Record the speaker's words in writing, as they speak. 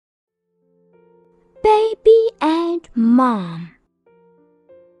Baby and Mom.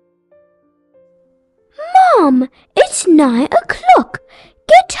 Mom, it's 9 o'clock.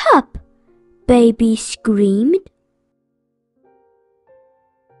 Get up, Baby screamed.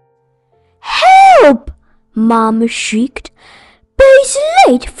 Help! Mom shrieked. Baby's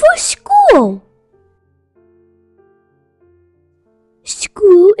late for school.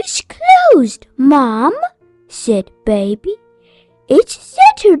 School is closed, Mom, said Baby. It's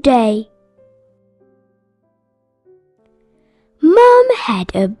Saturday. Mom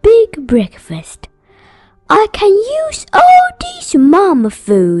had a big breakfast. I can use all this Mom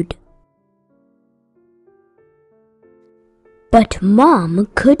food. But Mom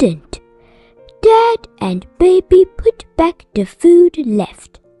couldn't. Dad and Baby put back the food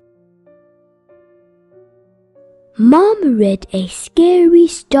left. Mom read a scary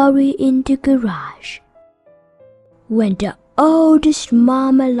story in the garage. When the oldest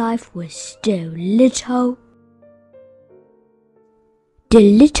mom alive was still little, the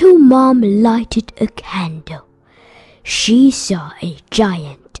little mom lighted a candle. She saw a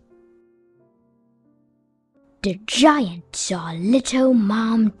giant. The giant saw little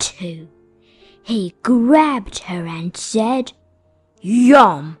mom too. He grabbed her and said,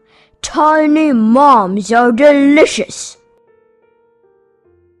 "Yum! Tiny moms are delicious."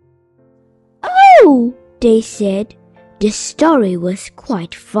 "Oh," they said. The story was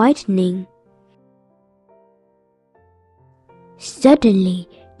quite frightening. Suddenly,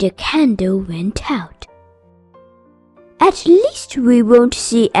 the candle went out. "At least we won't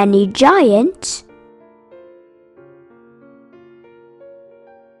see any giants,"